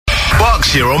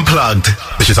Berkshire Unplugged.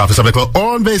 This is after 7 o'clock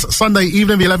on this Sunday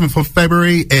evening, the 11th of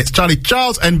February. It's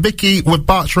Charles and Vicky with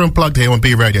Berkshire Unplugged here on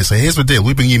B Radio. So here's the deal.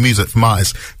 We bring you music from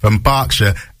artists from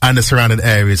Berkshire and the surrounding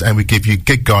areas, and we give you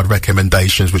gig guard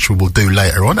recommendations, which we will do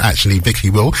later on. Actually,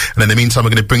 Vicky will. And in the meantime, we're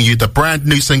going to bring you the brand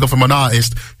new single from an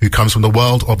artist who comes from the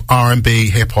world of R&B,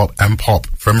 hip-hop and pop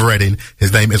from Reading.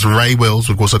 His name is Ray Wills.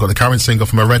 We've also got the current single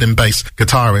from a Reading-based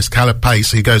guitarist, Caleb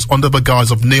Pace, who goes under the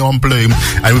guise of Neon Bloom.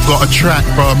 And we've got a track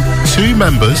from two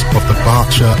members of the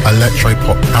Berkshire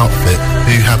electro-pop outfit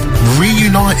who have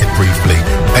reunited briefly,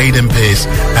 Aden, Pearce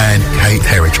and Kate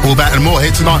Herridge. All that and more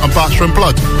here tonight on Berkshire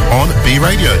Unplugged on B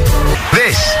Radio.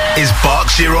 This is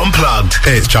Berkshire Unplugged.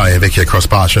 It's Charlie and Vicky across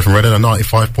Berkshire from Reading on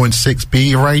 95.6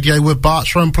 B Radio with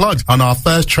Berkshire Unplugged. And our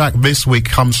first track this week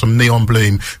comes from Neon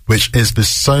Bloom, which is the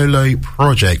solo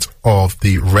project of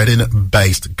the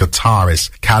Reading-based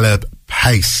guitarist Caleb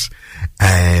Pace.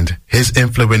 And his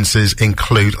influences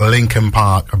include Linkin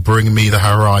Park, Bring Me the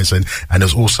Horizon, and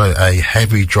there's also a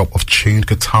heavy drop of tuned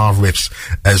guitar riffs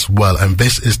as well. And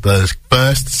this is the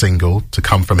first single to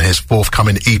come from his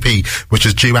forthcoming EP, which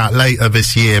is due out later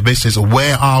this year. This is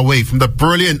Where Are We from the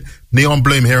brilliant Neon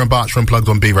Bloom here on Berkshire Unplugged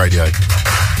on B Radio.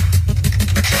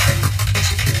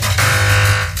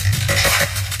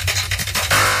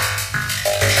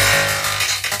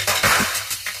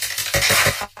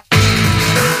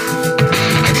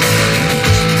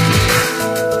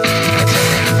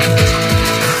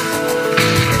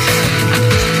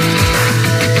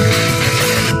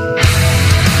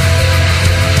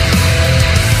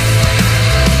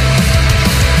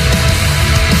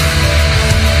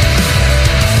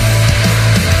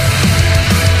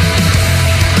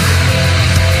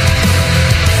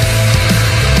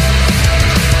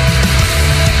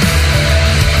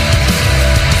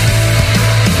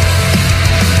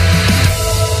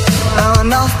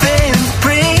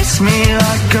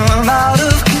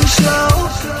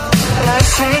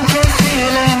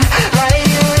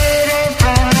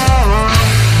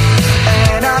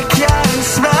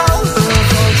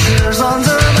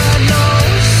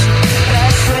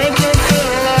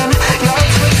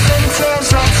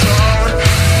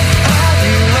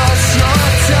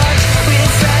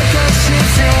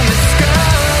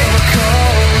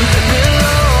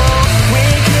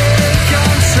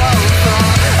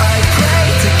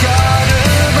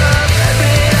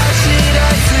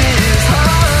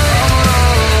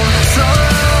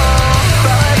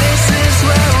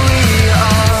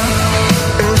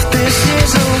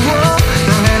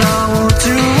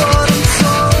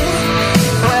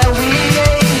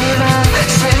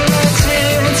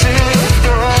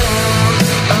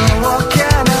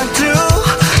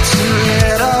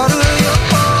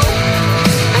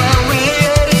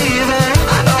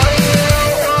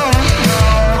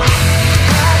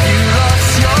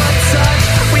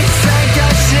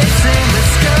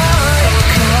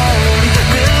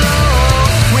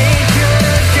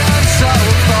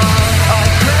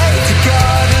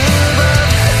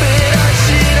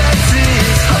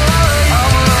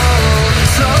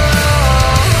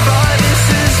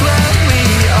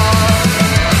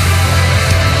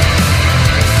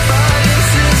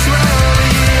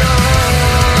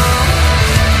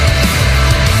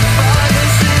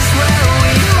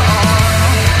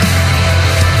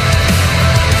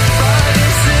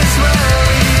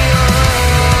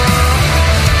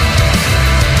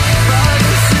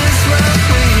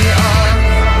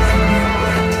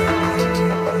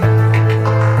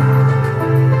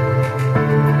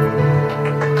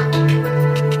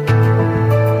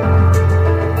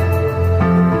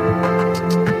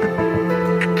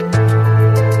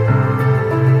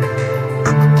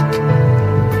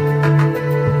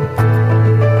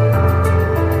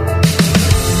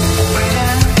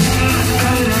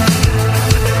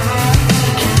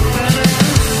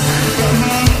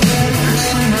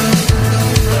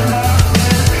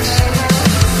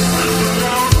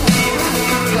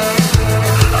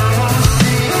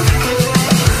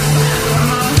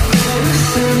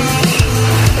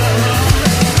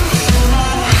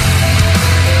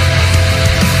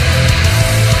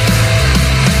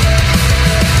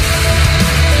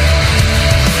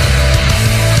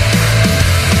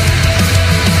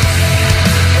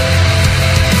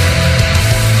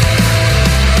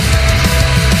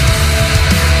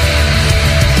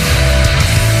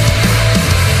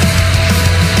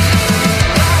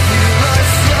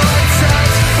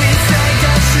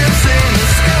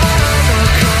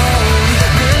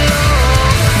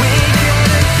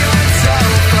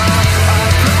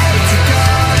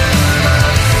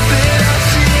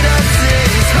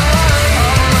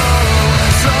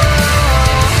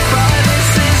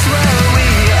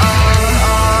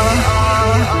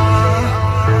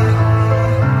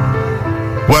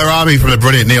 Where Are We from the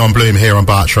brilliant Neon Bloom here on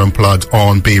Berkshire Unplugged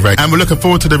on B-Radio. And we're looking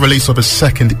forward to the release of a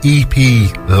second EP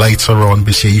later on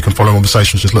this year. You can follow on the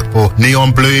socials, just look for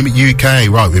Neon Bloom UK.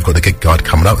 Right, we've got the gig guide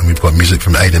coming up and we've got music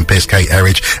from Aden, Pearce,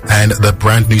 Herridge and the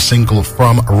brand new single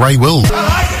from Ray Wills.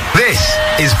 This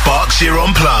is Berkshire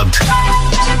Unplugged.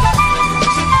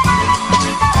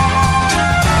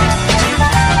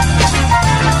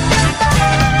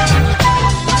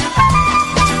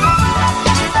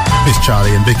 It's Charlie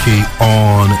and Vicky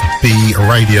on B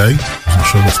Radio. I'm not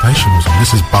sure what station was on.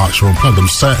 This is Berkshire Unplugged. I'm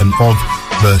certain of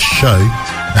the show.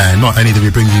 And not only do we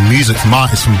bring you music from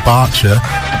artists from Berkshire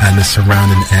and the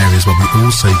surrounding areas, but we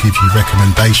also give you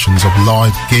recommendations of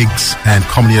live gigs and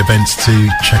comedy events to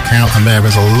check out. And there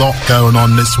is a lot going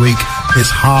on this week. It's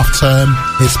half term.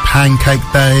 It's Pancake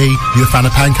Day. You a fan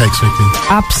of pancakes, Vicky?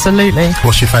 Absolutely.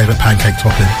 What's your favourite pancake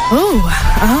topping?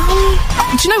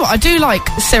 Do you know what? I do like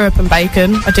syrup and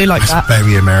bacon. I do like that.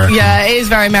 Very American. Yeah, it is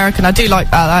very American. I do like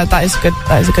that. That is good.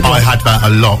 That is a good one. I had that a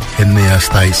lot in the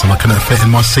States and I couldn't fit in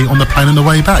my seat on the plane on the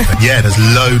way back. Yeah, there's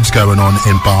loads going on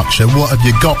in Berkshire. What have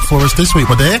you got for us this week,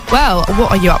 my dear? Well,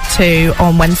 what are you up to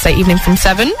on Wednesday evening from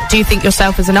 7? Do you think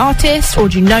yourself as an artist or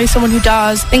do you know someone who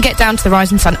does? Then get down to the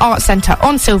Rising Sun Arts Centre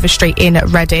on Silver Street in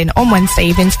Reading on Wednesday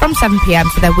evenings from 7 p.m.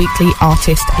 for their weekly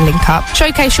artist link-up.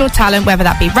 Showcase your talent, whether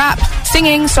that be rap,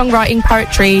 singing, songwriting,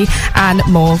 poetry and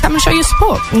more. Come and show your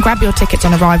support and grab your tickets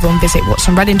on arrival and visit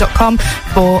whatsonreading.com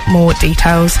for more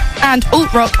details. And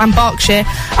Alt Rock and Berkshire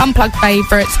Unplugged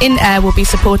favourites In Air will be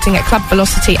supporting at Club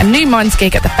Velocity and New Minds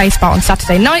gig at the Face Bar on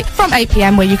Saturday night from 8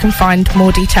 p.m, where you can find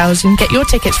more details and get your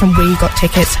tickets from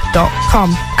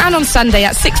wegottickets.com. And on Sunday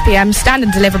at 6 p.m, Stand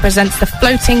and Deliver presents the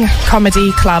Floating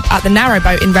Comedy Club at the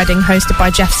Narrowboat in Reading, hosted by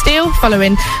Jeff Steele,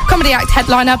 following comedy act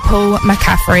headliner Paul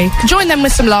McCaffrey. Join them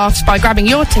with some laughs by grabbing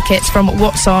your tickets from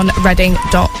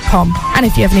whatsonreading.com. And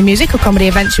if you have any music or comedy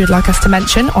events you would like us to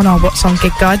mention on our What's On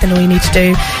gig guide, then all you need to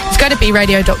do is go to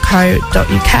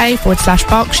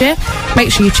bradio.co.uk/Berkshire.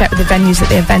 Make sure you check with the venues that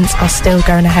the events are still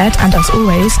going ahead, and as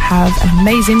always, have an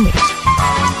amazing week.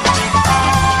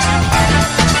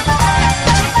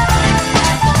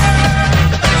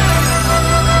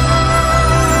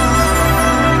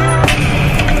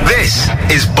 This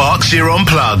is Berkshire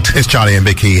Unplugged. It's Charlie and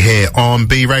Vicky here on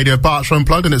B Radio Berkshire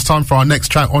Unplugged, and it's time for our next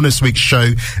track on this week's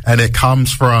show, and it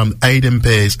comes from Aden,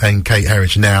 Pearce and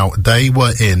Herridge. Now, they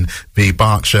were in the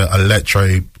Berkshire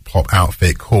electro pop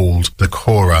outfit called The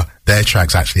Cora. Their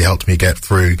tracks actually helped me get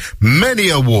through many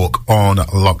a walk on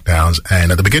lockdowns,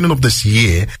 and at the beginning of this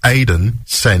year, Aden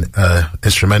sent an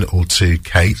instrumental to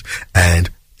Kate, and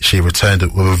she returned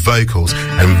it with vocals,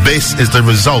 and this is the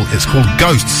result. It's called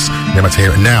Ghosts. You're about to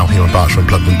hear it now here on Berkshire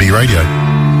Unplugged on B Radio. I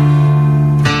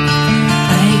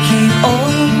keep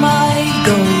all my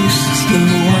ghosts, the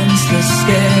ones that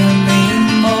scare me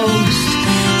most,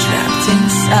 trapped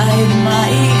inside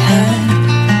my head.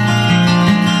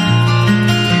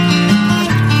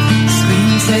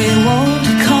 Screams they won't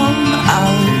come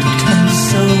out, and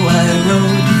so I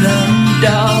wrote them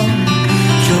down,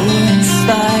 drawing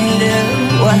spider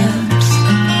webs.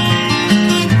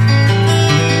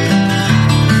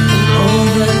 All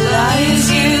the lies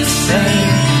you say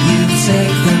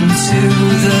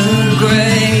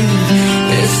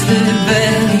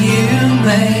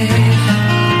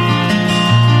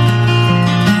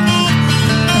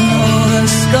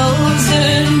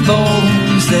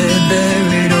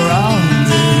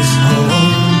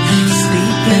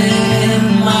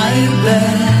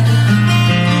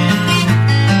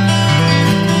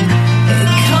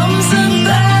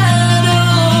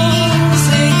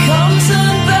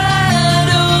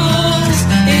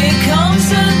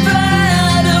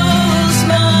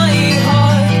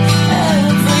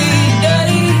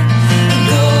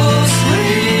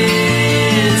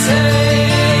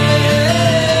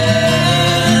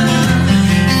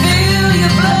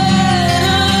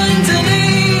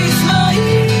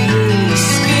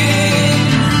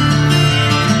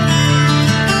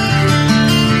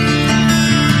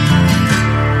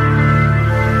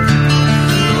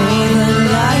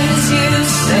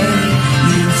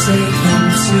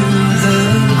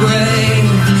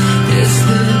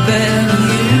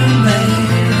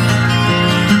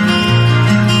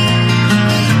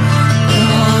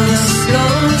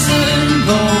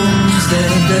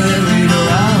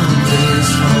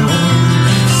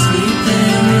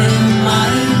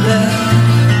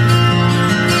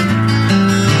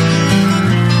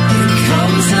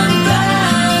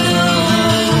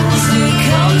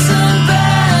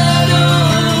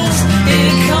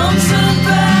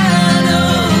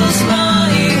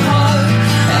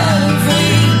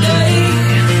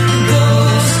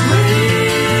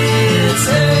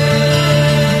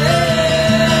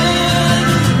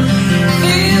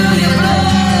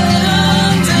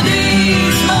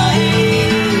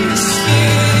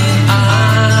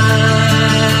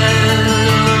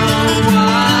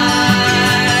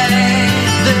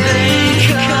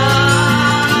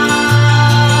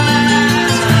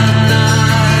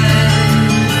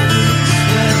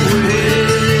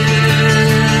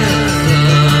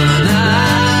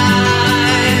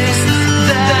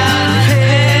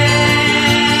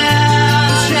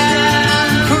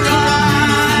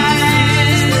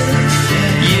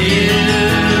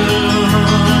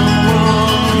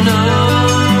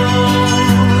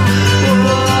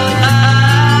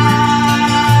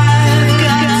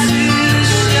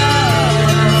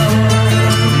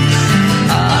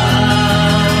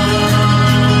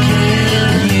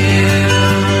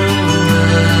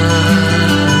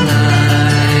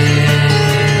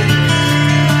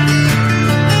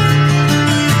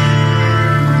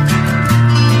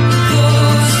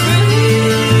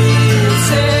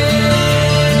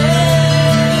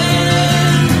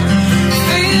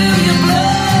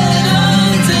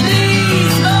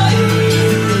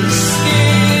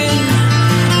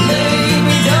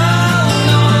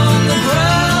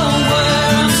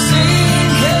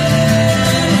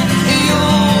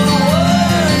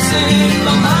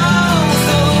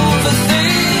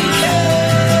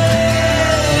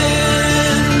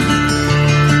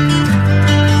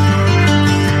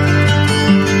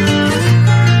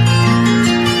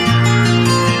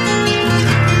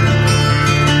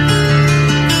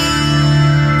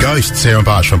Ghosts here on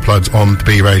Berkshire Unplugged on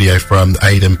B Radio from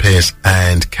Aden, Pearce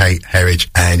and Kate Herridge.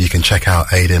 And you can check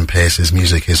out Aden Pearce's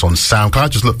music is on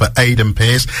SoundCloud. Just look for Aden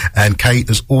Pearce, and Kate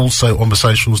is also on the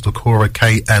socials, Decora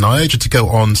Kate. And I urge you to go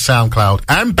on SoundCloud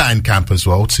and Bandcamp as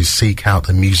well to seek out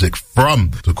the music from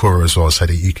Decora as well, so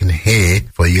that you can hear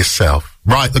for yourself.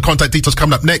 Right, the contact details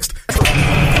coming up next.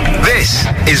 This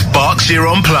is Berkshire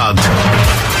Unplugged.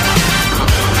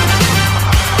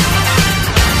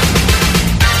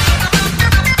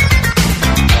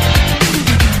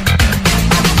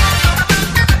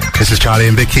 This is Charlie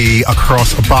and Vicky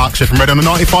across Berkshire from Reading on the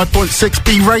 95.6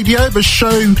 B Radio. The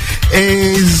show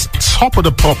is top of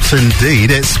the pops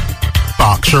indeed. It's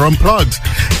Berkshire Unplugged,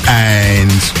 and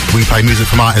we play music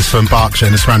from artists from Berkshire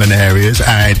and the surrounding areas.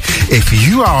 And if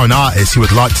you are an artist who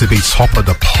would like to be top of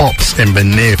the pops in the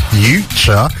near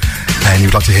future, and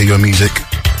you'd like to hear your music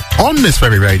on this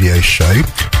very radio show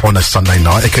on a Sunday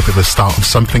night, it could be the start of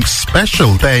something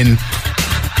special, then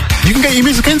you can get your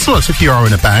music into us. If you are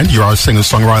in a band, you are a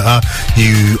singer-songwriter,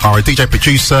 you are a DJ,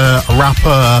 producer, a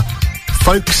rapper,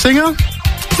 folk singer.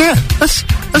 Yeah, let's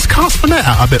cast the net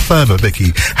out a bit further,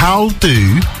 Vicky. How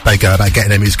do they go about getting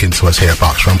their music into us here at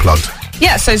Berkshire Unplugged?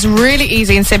 Yeah, so it's really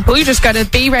easy and simple. You just go to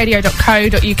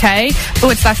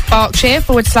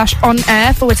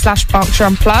bradio.co.uk/Berkshire/on-air/Berkshire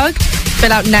Unplugged.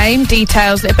 Fill out name,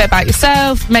 details, a little bit about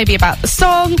yourself, maybe about the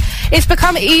song. It's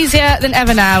become easier than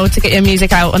ever now to get your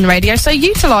music out on the radio, so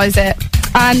utilise it,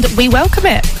 and we welcome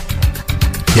it.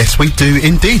 Yes, we do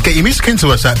indeed. Get your music into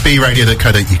us at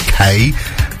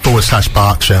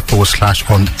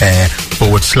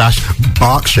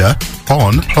bradio.co.uk/on-air/Berkshire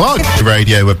Unplugged.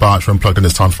 Radio with Berkshire Unplugged, and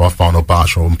it's time for our final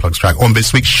Berkshire Unplugged track on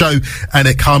this week's show, and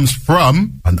it comes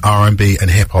from an R&B and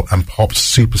hip-hop and pop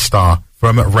superstar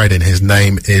from Reading. His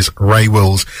name is Ray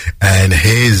Wills, and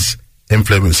his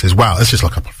influences, wow, it's just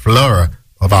like a plethora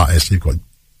of artists. You've got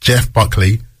Jeff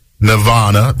Buckley,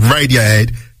 Nirvana,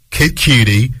 Radiohead, Kid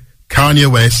Cudi, Kanye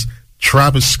West,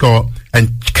 Travis Scott,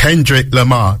 and Kendrick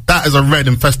Lamar. That is a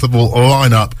Reading Festival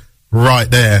lineup right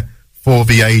there for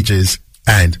the ages.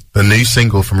 And the new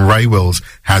single from Ray Wills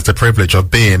has the privilege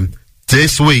of being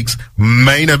this week's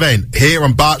main event here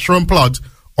on Berkshire Unplugged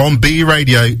on B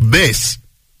Radio. This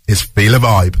is Feel a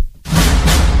Vibe.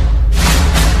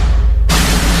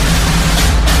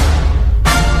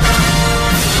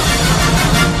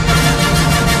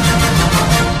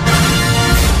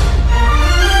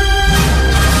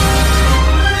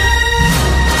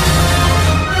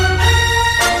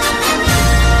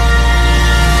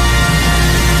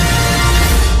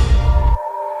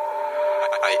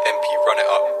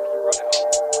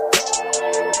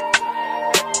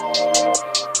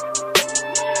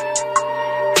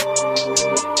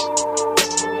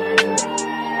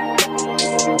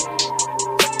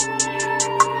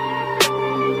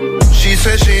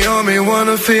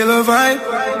 Wanna feel a vibe,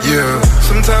 yeah.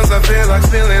 Sometimes I feel like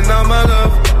stealing all my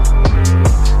love.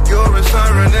 You're a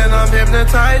siren and I'm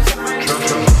hypnotized,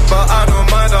 but I don't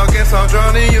mind, I guess I'll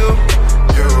drown in you.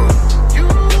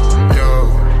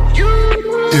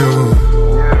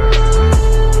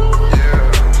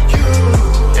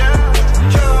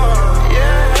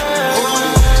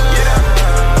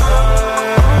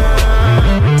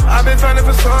 I've been finding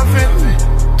for something,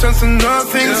 turns to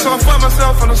nothing, so I find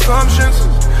myself on assumptions.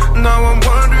 Now I'm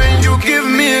wondering, you give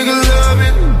me a good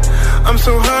loving. I'm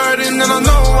so hurting and I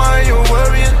know why you're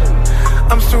worrying.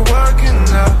 I'm still working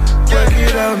now, work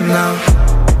it out now.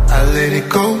 I let it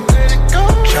go,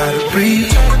 try to breathe.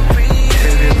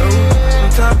 Take it low, on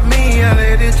top of me, I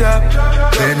let it drop.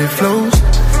 Then it flows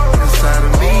inside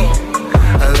of me.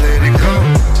 I let it go,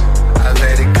 I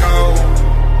let it go.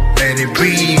 Let it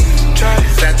breathe,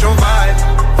 is that your vibe?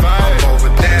 I'm over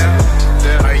there,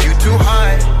 are you too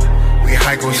high?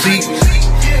 I go see,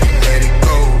 let it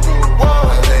go, I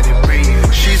let it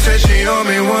breathe. She said she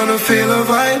only wanna feel a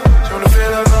vibe.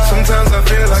 Sometimes I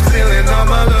feel like stealing all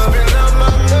my love.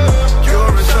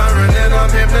 You're a siren and I'm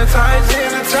hypnotized,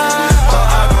 but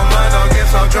I don't mind, I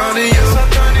guess I'll drown in you.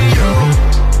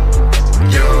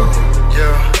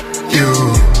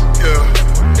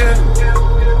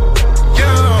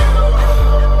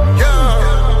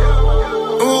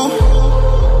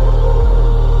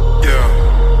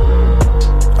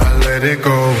 Let it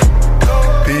go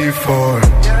before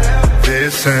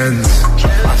this ends.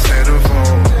 I set a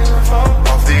phone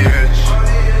off the edge,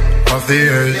 off the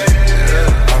edge,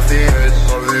 off the edge,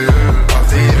 off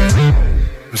the edge.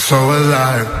 I'm so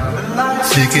alive,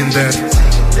 seeking death.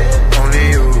 Only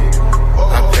you, I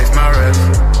place my rest.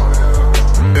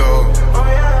 Yo,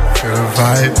 feel the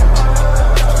vibe.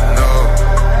 No,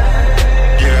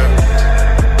 yeah.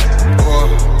 Oh.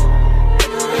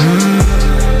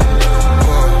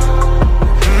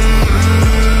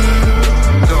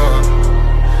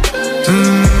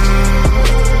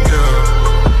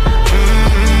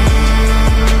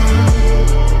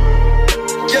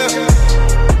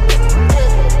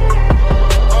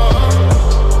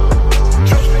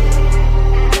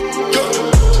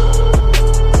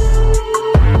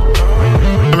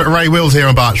 Ray Wills here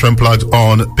on Berkshire Unplugged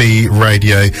on B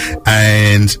Radio,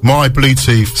 and my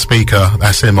Bluetooth speaker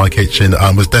that's in my kitchen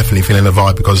was definitely feeling the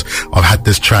vibe, because I've had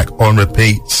this track on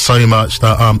repeat so much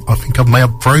that I think I may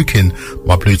have broken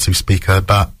my Bluetooth speaker,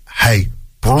 but hey,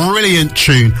 brilliant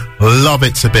tune, love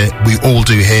it a bit. We all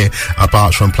do here at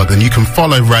Berkshire Unplugged, and you can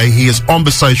follow Ray. He is on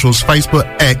the socials, Facebook,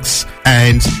 X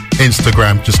and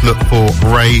Instagram. Just look for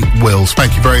Ray Wills.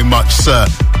 Thank you very much, sir,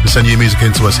 for sending your music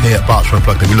into us here at Berkshire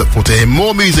Unplugged, and we look forward to hearing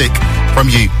more music from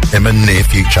you in the near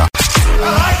future.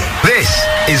 This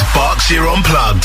is Berkshire Unplugged.